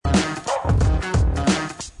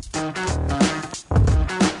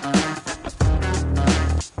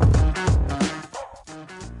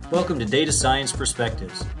Welcome to Data Science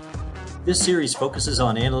Perspectives. This series focuses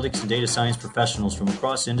on analytics and data science professionals from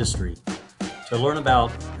across industry to learn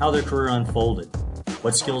about how their career unfolded,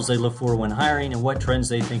 what skills they look for when hiring, and what trends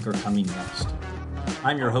they think are coming next.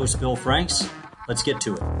 I'm your host, Bill Franks. Let's get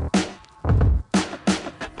to it.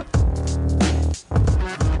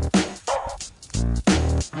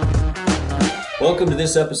 Welcome to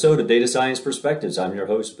this episode of Data Science Perspectives. I'm your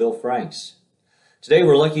host, Bill Franks. Today,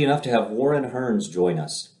 we're lucky enough to have Warren Hearns join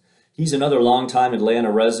us. He's another longtime Atlanta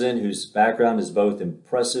resident whose background is both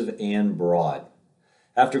impressive and broad.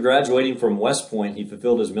 After graduating from West Point, he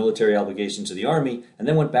fulfilled his military obligation to the Army and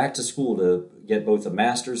then went back to school to get both a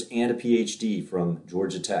master's and a PhD from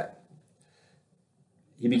Georgia Tech.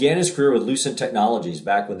 He began his career with Lucent Technologies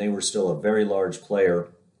back when they were still a very large player,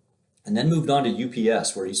 and then moved on to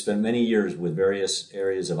UPS, where he spent many years with various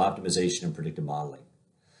areas of optimization and predictive modeling.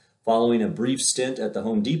 Following a brief stint at the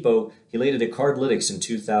Home Depot, he landed at Cardlytics in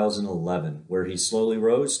 2011, where he slowly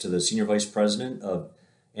rose to the Senior Vice President of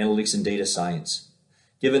Analytics and Data Science.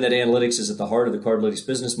 Given that analytics is at the heart of the Cardlytics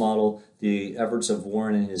business model, the efforts of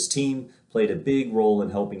Warren and his team played a big role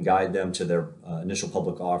in helping guide them to their initial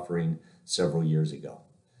public offering several years ago.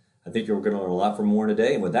 I think you're going to learn a lot from Warren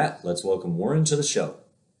today, and with that, let's welcome Warren to the show.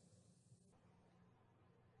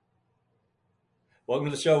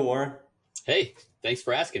 Welcome to the show, Warren. Hey, thanks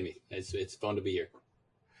for asking me. It's fun to be here.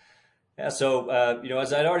 Yeah, so,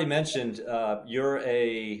 as I'd already mentioned, you're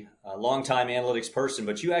a longtime analytics person,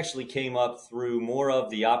 but you actually came up through more of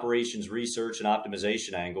the operations research and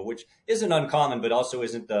optimization angle, which isn't uncommon, but also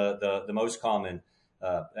isn't the most common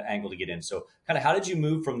angle to get in. So kind of how did you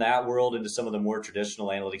move from that world into some of the more traditional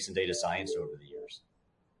analytics and data science over the years?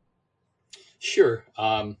 Sure.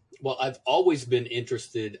 Well, I've always been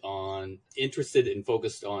interested and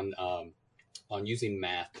focused on using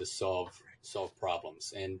math to solve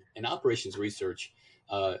problems. And in operations research,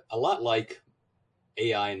 a lot like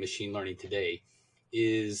AI and machine learning today,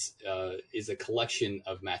 is a collection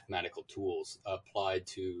of mathematical tools applied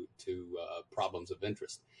to problems of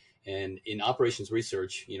interest. And in operations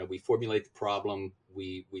research, we formulate the problem,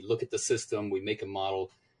 we look at the system, we make a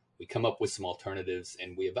model, we come up with some alternatives,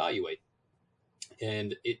 and we evaluate.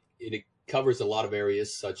 And it covers a lot of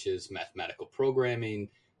areas such as mathematical programming,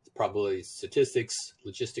 probability statistics,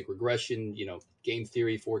 logistic regression, game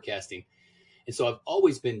theory, forecasting. And so I've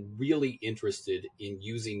always been really interested in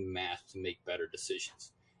using math to make better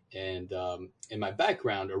decisions. And my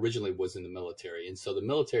background originally was in the military. And so the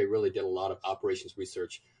military really did a lot of operations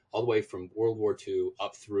research all the way from World War II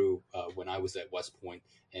up through when I was at West Point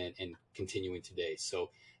and continuing today.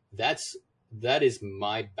 So that is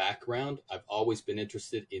my background. I've always been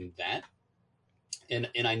interested in that.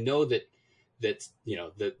 And I know that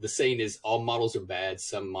the saying is all models are bad,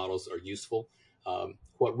 some models are useful.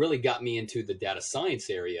 What really got me into the data science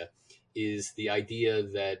area is the idea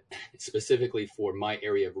that specifically for my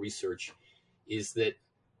area of research is that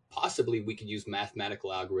possibly we could use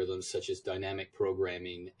mathematical algorithms such as dynamic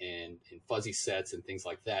programming and fuzzy sets and things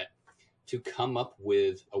like that to come up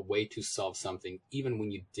with a way to solve something even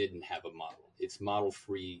when you didn't have a model. It's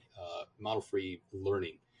model-free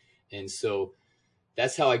learning. And so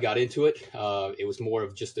that's how I got into it. It was more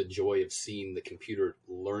of just a joy of seeing the computer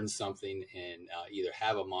learn something and either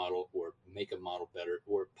have a model or make a model better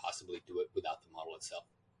or possibly do it without the model itself.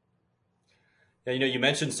 Yeah, you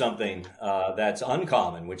mentioned something that's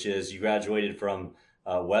uncommon, which is you graduated from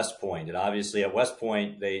West Point. And obviously at West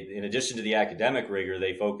Point, they, in addition to the academic rigor,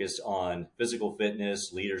 they focus on physical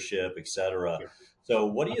fitness, leadership, et cetera. Sure. So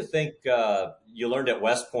what do you think you learned at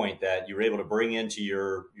West Point that you were able to bring into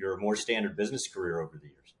your more standard business career over the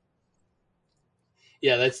years?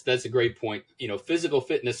 Yeah, that's a great point. Physical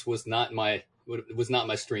fitness was not my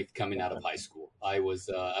strength coming out of high school. I was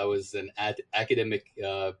an academic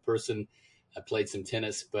person. I played some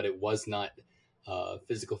tennis, but it was not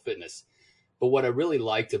physical fitness. But what I really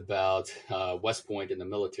liked about West Point and the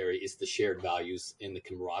military is the shared values and the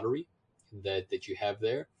camaraderie that you have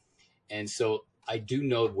there. And so I do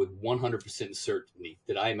know with 100% certainty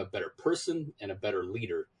that I am a better person and a better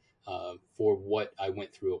leader for what I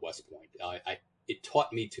went through at West Point. It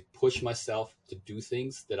taught me to push myself to do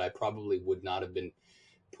things that I probably would not have been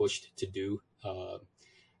pushed to do.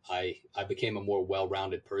 I became a more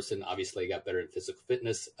well-rounded person. Obviously, I got better in physical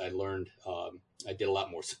fitness. I learned, I did a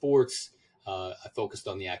lot more sports. I focused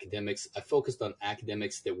on the academics. I focused on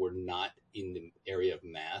academics that were not in the area of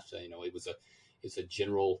math. It's a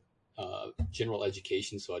general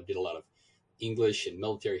education. So I did a lot of English and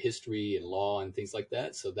military history and law and things like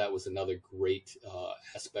that. So that was another great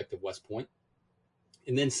aspect of West Point.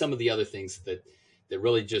 And then some of the other things that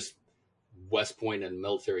really just West Point and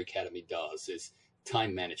Military Academy does is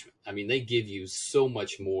time management. I mean, they give you so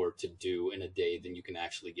much more to do in a day than you can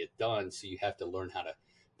actually get done. So you have to learn how to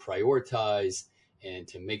prioritize and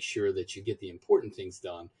to make sure that you get the important things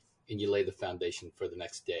done and you lay the foundation for the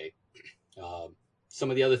next day. Some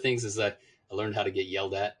of the other things is that I learned how to get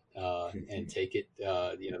yelled at and take it.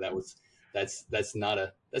 That's not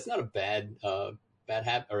a bad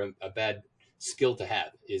habit or a bad skill to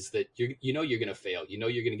have. Is that you're going to fail. You're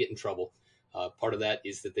going to get in trouble. Part of that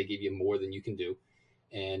is that they give you more than you can do,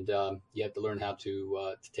 and you have to learn how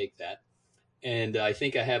to take that. And I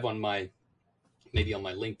think I have maybe on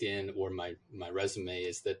my LinkedIn or my resume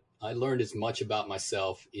is that I learned as much about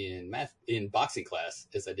myself in boxing class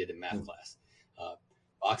as I did in math class.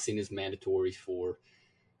 Boxing is mandatory for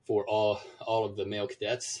all of the male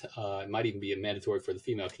cadets. It might even be mandatory for the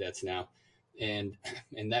female cadets now, and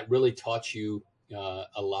that really taught you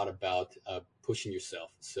a lot about pushing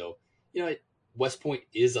yourself. So West Point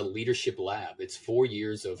is a leadership lab. It's 4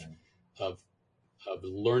 years of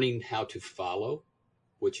learning how to follow,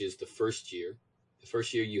 which is the first year. The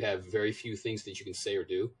first year you have very few things that you can say or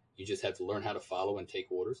do. You just have to learn how to follow and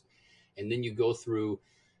take orders. And then you go through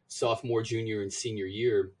sophomore, junior, and senior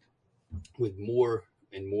year with more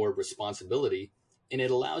and more responsibility. And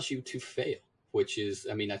it allows you to fail, which is,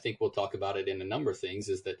 I think we'll talk about it in a number of things,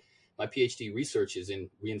 is that my PhD research is in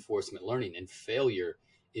reinforcement learning, and failure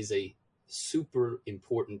is a super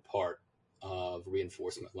important part of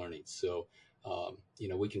reinforcement learning. So,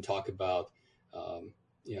 we can talk about, a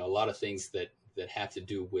lot of things that have to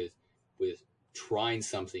do with trying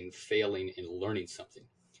something, failing, and learning something.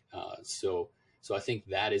 So I think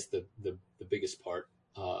that is the biggest part.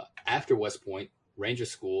 After West Point, Ranger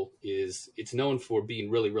School it's known for being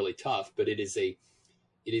really, really tough, but it's a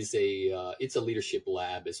leadership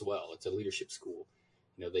lab as well. It's a leadership school.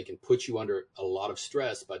 They can put you under a lot of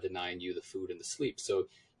stress by denying you the food and the sleep. So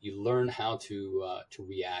you learn how to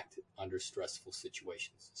react under stressful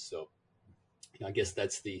situations. So I guess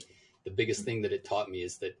that's the biggest thing that it taught me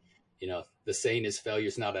is that, the saying is failure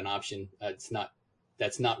is not an option. That's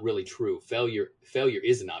not really true. Failure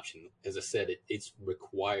is an option. As I said, it's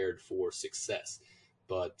required for success.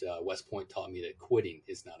 But West Point taught me that quitting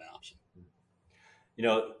is not an option.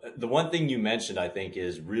 The one thing you mentioned, I think,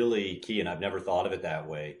 is really key, and I've never thought of it that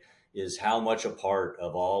way, is how much a part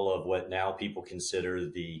of all of what now people consider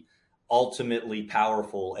the ultimately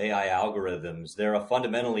powerful AI algorithms, they're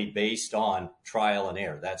fundamentally based on trial and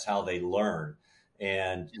error. That's how they learn.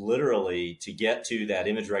 And literally, to get to that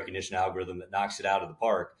image recognition algorithm that knocks it out of the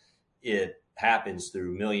park, it happens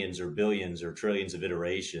through millions or billions or trillions of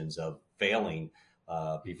iterations of failing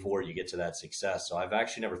before you get to that success. So I've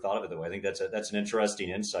actually never thought of it that way. I think that's an interesting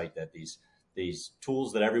insight, that these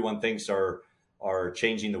tools that everyone thinks are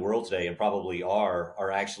changing the world today, and probably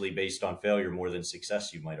are actually based on failure more than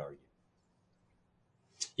success, you might argue.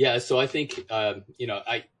 Yeah. So I think,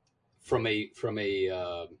 from a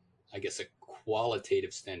I guess a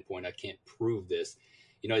qualitative standpoint, I can't prove this.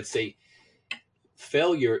 It's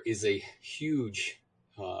failure is a huge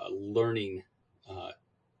learning,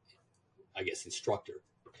 instructor.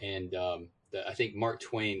 And I think Mark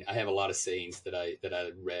Twain, I have a lot of sayings that I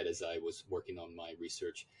read as I was working on my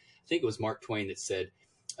research. I think it was Mark Twain that said,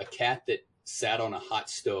 a cat that sat on a hot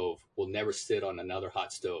stove will never sit on another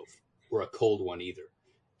hot stove, or a cold one either.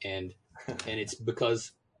 And it's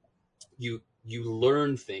because you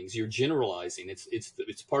learn things, you're generalizing.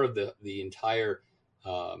 It's part of the entire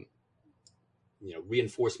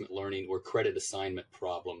reinforcement learning or credit assignment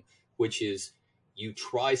problem, which is you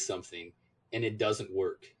try something and it doesn't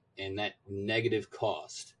work, and that negative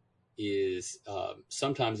cost is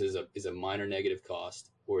sometimes is a minor negative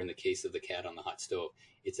cost, or in the case of the cat on the hot stove,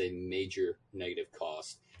 it's a major negative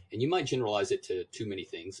cost. And you might generalize it to too many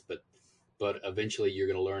things, but eventually you're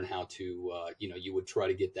going to learn how to you would try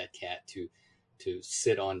to get that cat to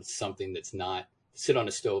sit on something sit on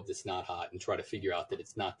a stove that's not hot, and try to figure out that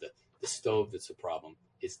it's not the stove that's the problem,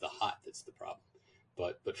 it's the hot that's the problem.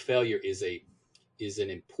 But failure is an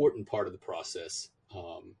important part of the process,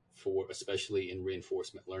 for especially in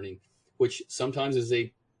reinforcement learning, which sometimes is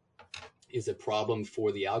a problem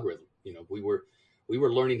for the algorithm. We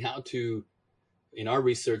were learning how to, in our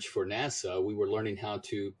research for NASA, we were learning how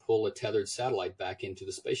to pull a tethered satellite back into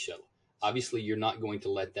the space shuttle. Obviously, you're not going to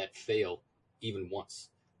let that fail even once,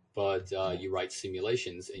 but you write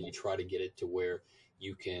simulations and you try to get it to where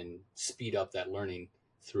you can speed up that learning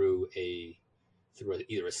through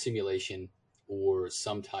either a simulation or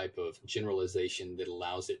some type of generalization that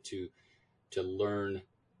allows it to learn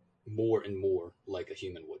more and more like a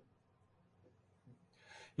human would.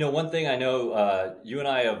 One thing I know, you and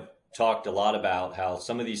I have talked a lot about how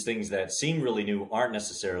some of these things that seem really new aren't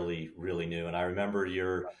necessarily really new. And I remember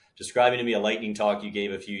you're describing to me a lightning talk you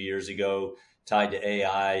gave a few years ago tied to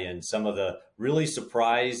AI and some of the really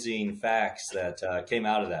surprising facts that came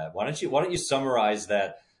out of that. Why don't you summarize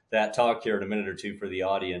that talk here in a minute or two for the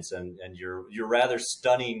audience and your rather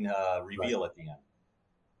stunning reveal at the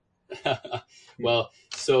end? Well,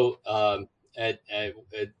 so at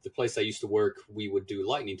the place I used to work, we would do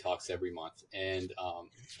lightning talks every month, and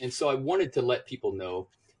so I wanted to let people know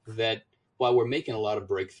that while we're making a lot of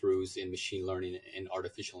breakthroughs in machine learning and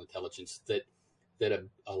artificial intelligence, that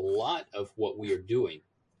a lot of what we are doing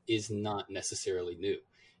is not necessarily new.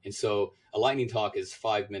 And so a lightning talk is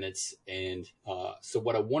 5 minutes. And so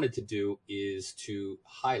what I wanted to do is to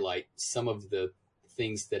highlight some of the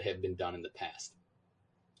things that have been done in the past.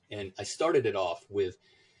 And I started it off with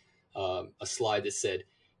a slide that said,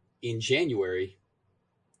 in January,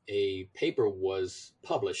 a paper was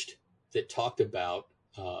published that talked about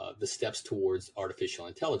the steps towards artificial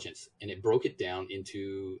intelligence. And it broke it down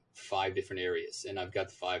into 5 different areas. And I've got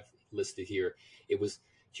the 5 listed here. It was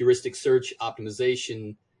heuristic search,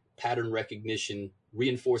 optimization, pattern recognition,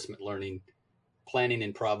 reinforcement learning, planning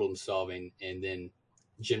and problem solving, and then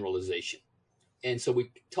generalization. And so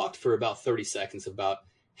we talked for about 30 seconds about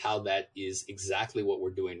how that is exactly what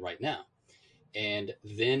we're doing right now. And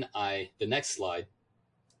then the next slide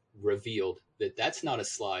revealed that that's not a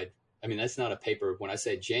slide. I mean, that's not a paper. When I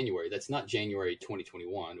said January, that's not January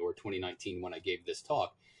 2021 or 2019 when I gave this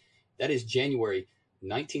talk. That is January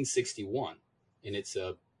 1961. And it's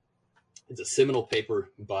a seminal paper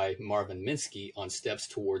by Marvin Minsky on steps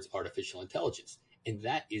towards artificial intelligence. And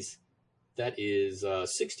that is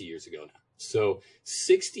 60 years ago now. So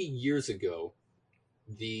 60 years ago,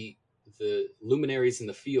 the luminaries in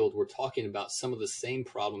the field were talking about some of the same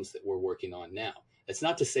problems that we're working on now. That's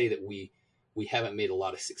not to say that we haven't made a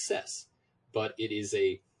lot of success, but it's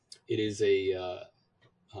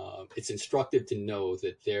instructive to know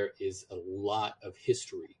that there is a lot of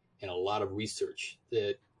history and a lot of research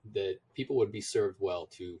that people would be served well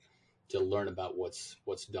to learn about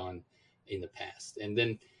what's done in the past. And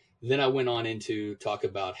then I went on into talk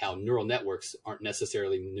about how neural networks aren't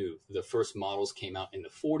necessarily new. The first models came out in the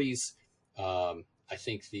 40s. I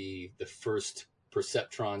think the first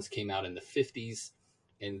perceptrons came out in the 50s,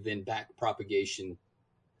 and then back propagation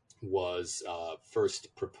was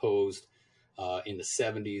first proposed in the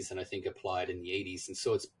 70s, and I think applied in the 80s. And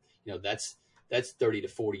so it's, that's 30 to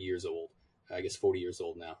 40 years old. I guess 40 years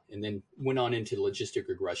old now. And then went on into logistic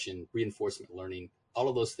regression, reinforcement learning, all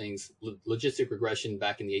of those things. Logistic regression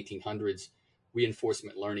back in the 1800s,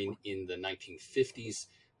 reinforcement learning in the 1950s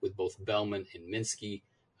with both Bellman and Minsky.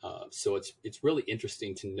 So it's really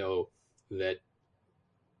interesting to know that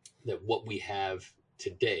what we have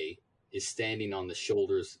today is standing on the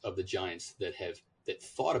shoulders of the giants that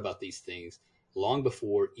thought about these things long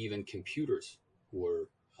before even computers were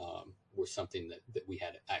something that we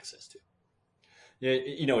had access to. Yeah,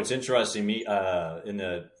 it's interesting. In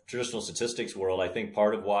the traditional statistics world, I think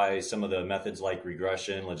part of why some of the methods like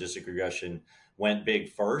regression, logistic regression, went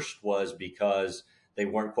big first was because they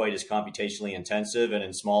weren't quite as computationally intensive, and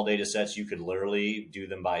in small data sets, you could literally do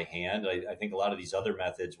them by hand. I think a lot of these other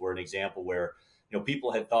methods were an example where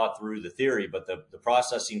people had thought through the theory, but the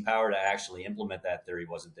processing power to actually implement that theory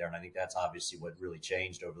wasn't there. And I think that's obviously what really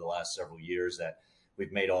changed over the last several years, that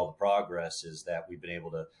we've made all the progress, is that we've been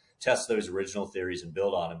able to test those original theories and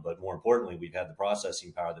build on them. But more importantly, we've had the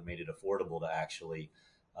processing power that made it affordable to actually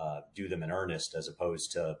do them in earnest, as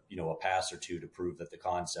opposed to, a pass or two to prove that the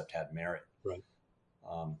concept had merit. Right.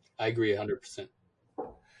 I agree 100%.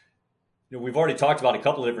 We've already talked about a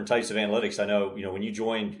couple of different types of analytics. I know, when you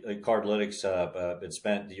joined Cardlytics and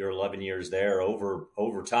spent your 11 years there,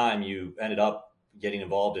 over time, you ended up getting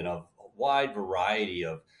involved in a wide variety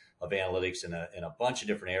of analytics in a bunch of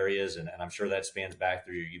different areas. And I'm sure that spans back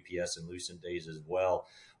through your UPS and Lucent days as well.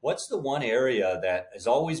 What's the one area that has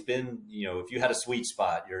always been, if you had a sweet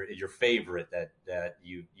spot, your favorite that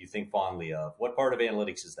you think fondly of? What part of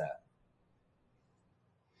analytics is that?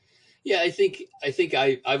 Yeah, I think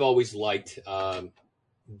I've always liked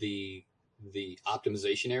the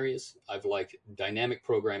optimization areas. I've liked dynamic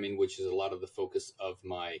programming, which is a lot of the focus of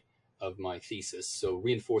my thesis. So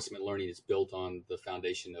reinforcement learning is built on the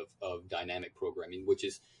foundation of dynamic programming, which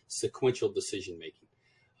is sequential decision making.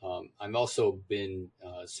 I've also been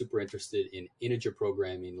super interested in integer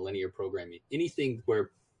programming, linear programming, anything where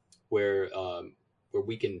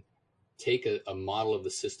we can take a model of the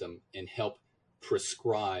system and help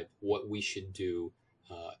prescribe what we should do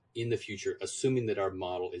in the future, assuming that our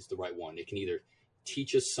model is the right one. It can either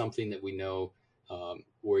teach us something that we know,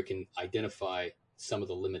 or it can identify some of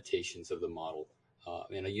the limitations of the model.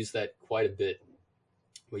 And I use that quite a bit.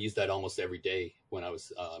 We use that almost every day when I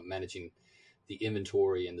was managing the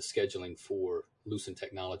inventory and the scheduling for Lucent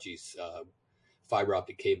Technologies fiber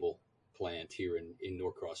optic cable plant here in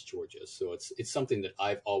Norcross, Georgia. So it's something that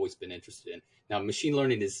I've always been interested in. Now, machine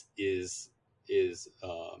learning is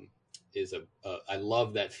I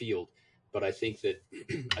love that field, but I think that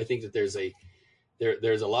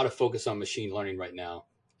there's a lot of focus on machine learning right now,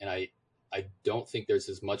 and I don't think there's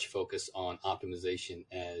as much focus on optimization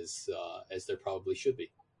as there probably should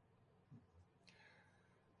be.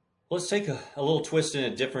 Let's take a little twist in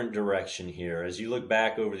a different direction here. As you look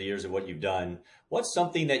back over the years of what you've done, what's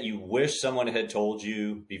something that you wish someone had told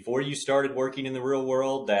you before you started working in the real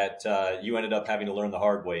world that you ended up having to learn the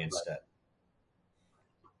hard way instead?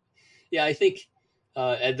 Yeah, I think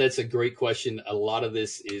Ed, that's a great question. A lot of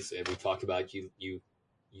this is, and we talked about, you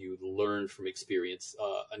learn from experience.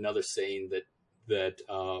 Another saying that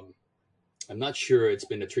I'm not sure it's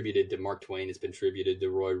been attributed to Mark Twain. It's been attributed to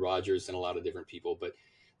Roy Rogers and a lot of different people, but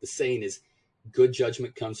the saying is, good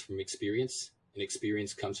judgment comes from experience, and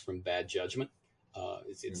experience comes from bad judgment.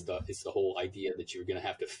 It's the whole idea that you're going to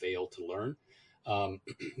have to fail to learn.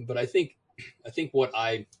 But I think what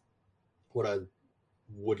I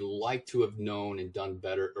would like to have known and done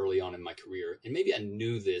better early on in my career, and maybe I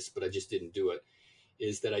knew this, but I just didn't do it,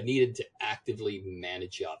 is that I needed to actively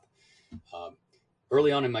manage up.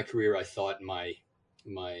 Early on in my career, I thought my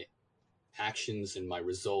actions and my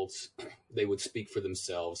results, they would speak for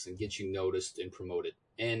themselves and get you noticed and promoted.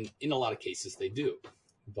 And in a lot of cases they do,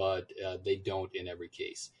 but they don't in every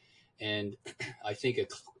case. And I think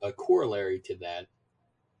a corollary to that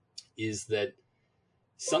is that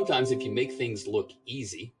sometimes if you make things look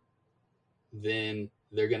easy, then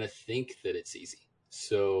they're going to think that it's easy.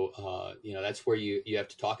 So, that's where you have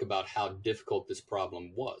to talk about how difficult this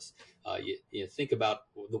problem was. You think about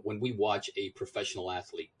when we watch a professional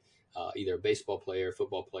athlete, either a baseball player,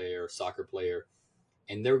 football player, soccer player,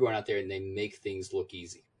 and they're going out there and they make things look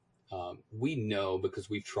easy. We know, because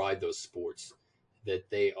we've tried those sports, that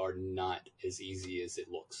they are not as easy as it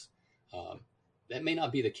looks. That may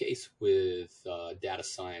not be the case with data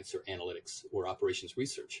science or analytics or operations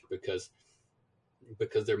research, because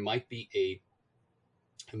there might be a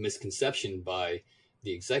misconception by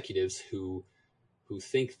the executives who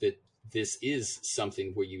think that this is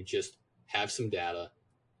something where you just have some data,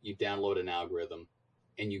 you download an algorithm,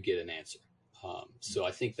 and you get an answer. So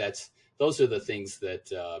I think those are the things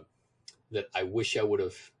that I wish I would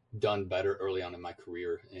have done better early on in my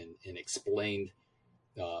career, and explained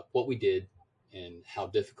what we did and how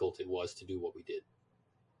difficult it was to do what we did.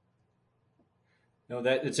 No,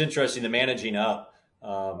 that it's interesting, the managing up.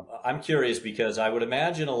 I'm curious because I would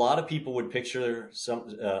imagine a lot of people would picture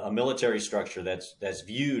a military structure that's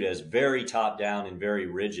viewed as very top down and very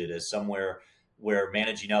rigid, as somewhere where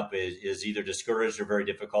managing up is either discouraged or very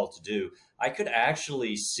difficult to do. I could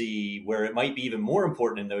actually see where it might be even more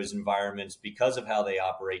important in those environments because of how they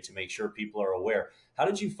operate, to make sure people are aware. How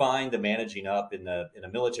did you find the managing up in a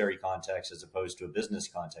military context as opposed to a business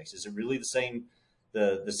context? Is it really the same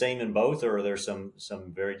in both, or are there some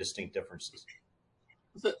very distinct differences?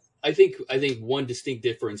 I think one distinct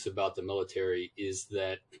difference about the military is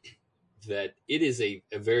that it is a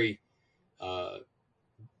very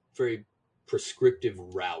very prescriptive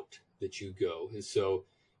route that you go, and so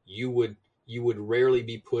you would rarely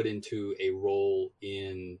be put into a role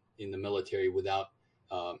in the military without,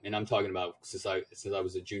 and I'm talking about since I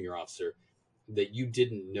was a junior officer, that you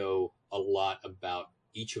didn't know a lot about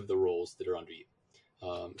each of the roles that are under you.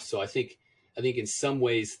 So I think in some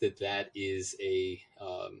ways that is a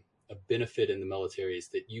benefit in the military, is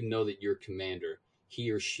that you know that your commander,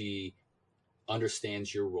 he or she,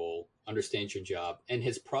 understands your role, understands your job, and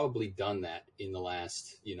has probably done that in the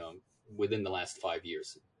last, within the last 5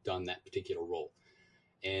 years, done that particular role.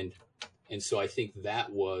 And so I think that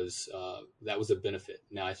was a benefit.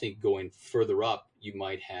 Now, I think going further up, you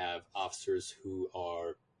might have officers who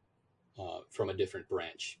are from a different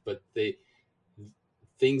branch, but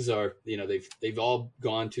things are, they've all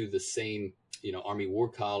gone to the same, Army War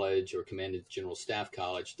College or Command General Staff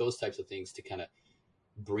College, those types of things, to kind of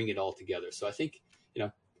bring it all together. So I think,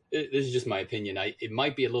 this is just my opinion. It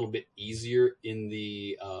might be a little bit easier in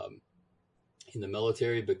the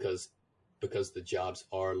military because the jobs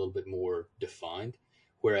are a little bit more defined,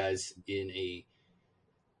 whereas in a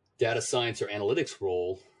data science or analytics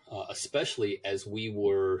role, especially as we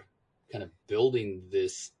were kind of building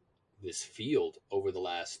this field over the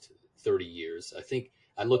last 30 years. I think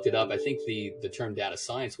I looked it up. I think the term data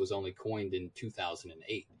science was only coined in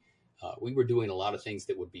 2008. We were doing a lot of things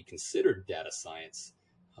that would be considered data science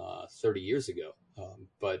 30 years ago.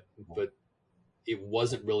 But it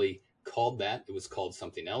wasn't really called that. It was called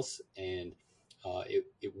something else, and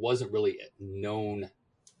it wasn't really known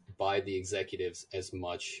by the executives as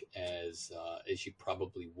much as you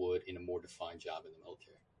probably would in a more defined job in the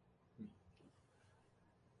military.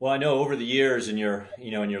 Well, I know over the years in your,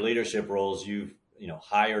 in your leadership roles, you've,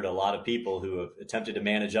 hired a lot of people who have attempted to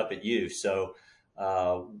manage up at you. So,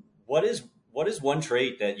 uh, what is one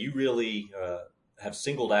trait that you really have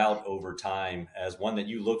singled out over time as one that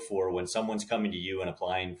you look for when someone's coming to you and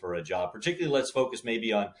applying for a job? Particularly, let's focus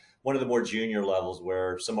maybe on one of the more junior levels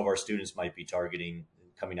where some of our students might be targeting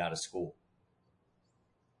coming out of school.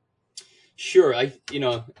 Sure, I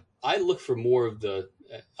look for more of the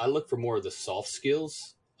soft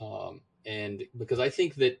skills, and because I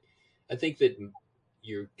think that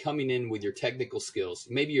you're coming in with your technical skills.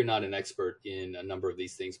 Maybe you're not an expert in a number of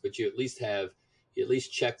these things, but you at least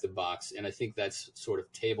check the box. And I think that's sort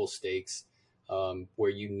of table stakes,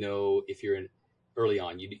 where if you're in early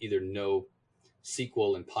on, you either know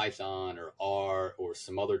SQL and Python or R or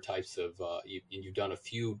some other types of, and you've done a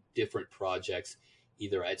few different projects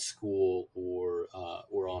either at school or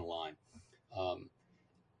online. Um,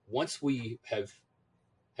 Once we have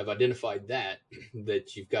identified that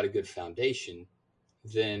you've got a good foundation,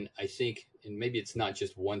 then I think, and maybe it's not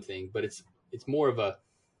just one thing, but it's more of a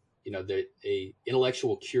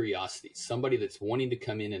intellectual curiosity, somebody that's wanting to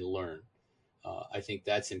come in and learn. I think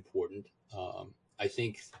that's important. I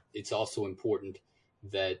think it's also important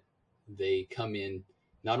that they come in,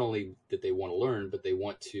 not only that they want to learn, but they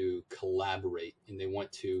want to collaborate and they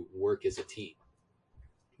want to work as a team,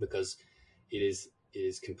 because it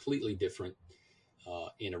is completely different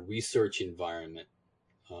in a research environment.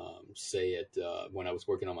 Say when I was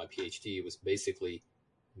working on my PhD, it was basically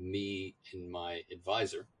me and my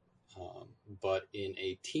advisor. But in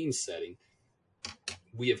a team setting,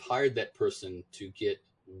 we have hired that person to get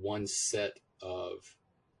one set of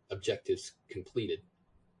objectives completed,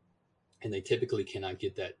 and they typically cannot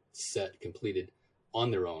get that set completed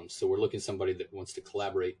on their own. So we're looking at somebody that wants to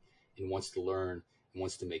collaborate and wants to learn and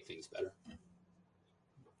wants to make things better.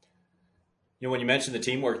 When you mentioned the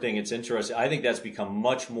teamwork thing, it's interesting. I think that's become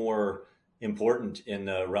much more important in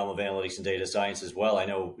the realm of analytics and data science as well. I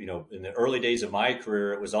know, in the early days of my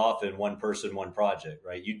career, it was often one person, one project,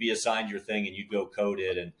 right? You'd be assigned your thing and you'd go code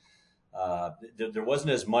it. And there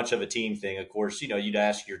wasn't as much of a team thing. Of course, you'd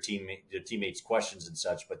ask your teammates questions and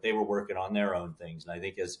such, but they were working on their own things. And I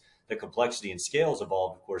think as the complexity and scales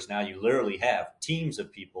evolved, of course, now you literally have teams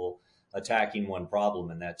of people attacking one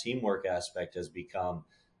problem, and that teamwork aspect has become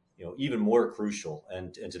even more crucial.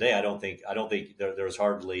 And today, I don't think there's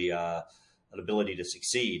hardly an ability to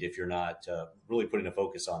succeed if you're not really putting a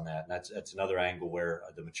focus on that. And that's another angle where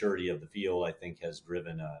the maturity of the field, I think, has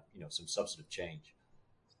driven some substantive change.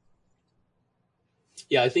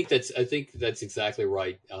 Yeah, I think that's exactly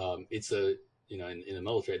right. It's in the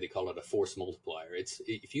military they call it a force multiplier. It's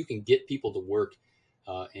if you can get people to work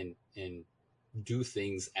and do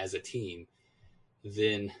things as a team,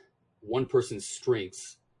 then one person's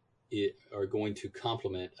strengths are going to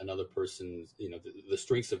complement another person's, the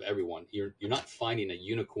strengths of everyone. You're not finding a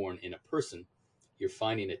unicorn in a person. You're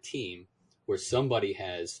finding a team where somebody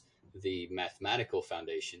has the mathematical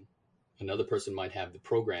foundation. Another person might have the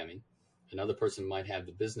programming. Another person might have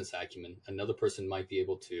the business acumen. Another person might be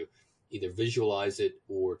able to either visualize it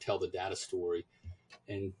or tell the data story.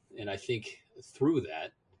 And I think through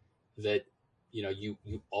that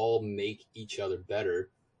you all make each other better.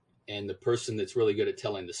 And the person that's really good at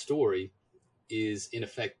telling the story is in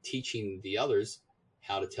effect teaching the others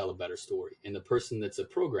how to tell a better story. And the person that's a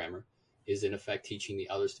programmer is in effect teaching the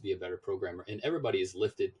others to be a better programmer. And everybody is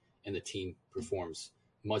lifted and the team performs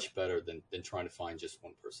much better than trying to find just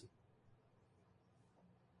one person.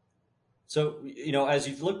 So, as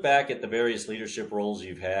you look back at the various leadership roles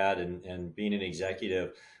you've had and being an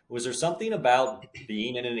executive, was there something about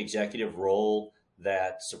being in an executive role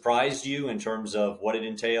that surprised you in terms of what it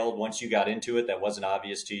entailed once you got into it that wasn't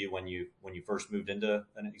obvious to you when you first moved into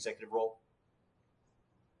an executive role?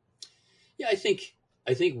 Yeah, I think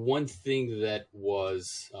one thing that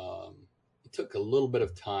was it took a little bit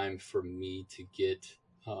of time for me to get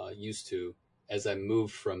used to as I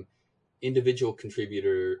moved from individual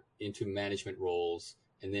contributor into management roles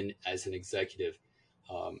and then as an executive.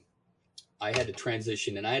 Um, I had to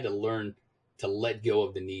transition and I had to learn to let go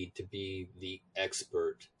of the need to be the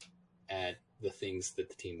expert at the things that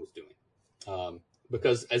the team was doing.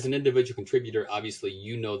 Because as an individual contributor, obviously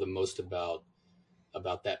you know the most about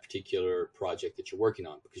that particular project that you're working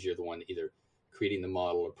on because you're the one either creating the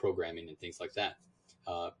model or programming and things like that.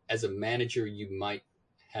 As a manager, you might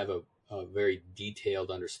have a a very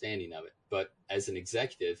detailed understanding of it. But as an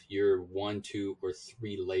executive, you're 1, 2, or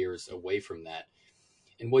 3 layers away from that.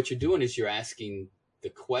 And what you're doing is you're asking the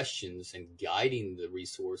questions and guiding the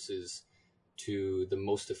resources to the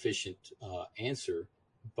most efficient answer,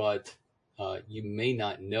 but you may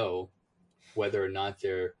not know whether or not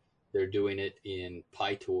they're doing it in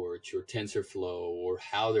PyTorch or TensorFlow or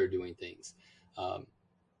how they're doing things.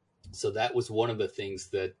 So that was one of the things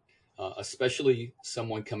that, especially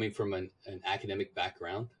someone coming from an academic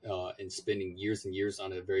background and spending years and years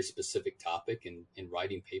on a very specific topic and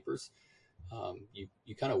writing papers,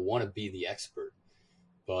 you kind of want to be the expert.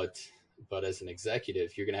 But as an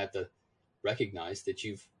executive, you're going to have to recognize that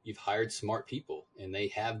you've hired smart people and they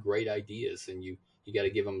have great ideas, and you got to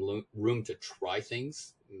give them room to try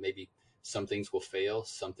things. Maybe some things will fail,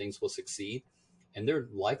 some things will succeed, and they're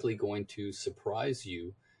likely going to surprise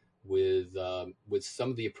you with some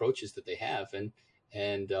of the approaches that they have.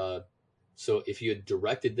 And so if you had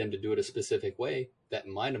directed them to do it a specific way, that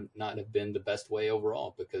might not have been the best way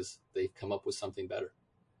overall, because they've come up with something better.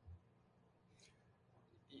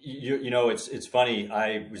 You know, it's funny.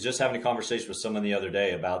 I was just having a conversation with someone the other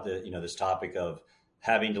day about this topic of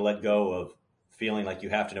having to let go of feeling like you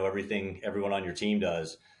have to know everything everyone on your team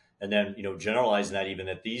does. And then, generalizing that, even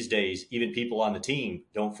that these days, even people on the team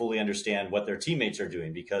don't fully understand what their teammates are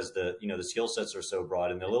doing, because the skill sets are so broad.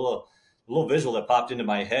 And the little visual that popped into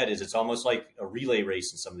my head is it's almost like a relay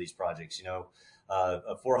race in some of these projects.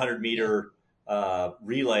 A 400-meter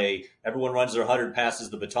relay, everyone runs their 100,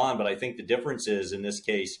 passes the baton. But I think the difference is, in this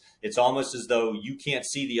case, it's almost as though you can't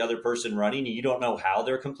see the other person running and you don't know how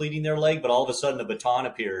they're completing their leg, but all of a sudden the baton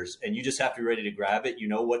appears and you just have to be ready to grab it. You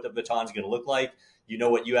know what the baton's going to look like. You know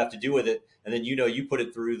what you have to do with it. And then, you put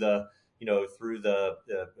it through the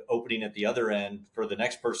opening at the other end for the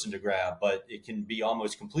next person to grab. But it can be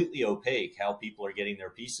almost completely opaque how people are getting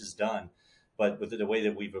their pieces done. But with the way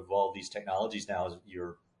that we've evolved these technologies now, is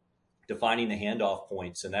you're defining the handoff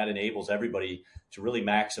points, and that enables everybody to really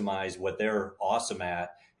maximize what they're awesome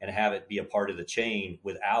at and have it be a part of the chain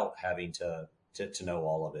without having to know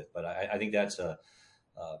all of it. But I think that's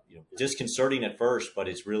disconcerting at first, but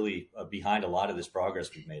it's really behind a lot of this progress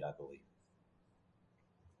we've made, I believe.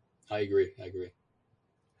 I agree.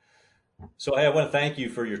 So I want to thank you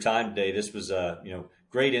for your time today. This was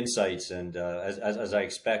great insights, and as I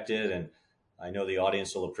expected, and I know the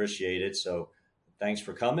audience will appreciate it. So thanks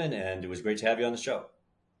for coming, and it was great to have you on the show.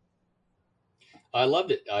 I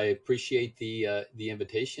loved it. I appreciate the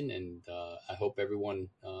invitation, and I hope everyone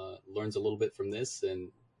learns a little bit from this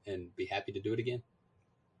and be happy to do it again.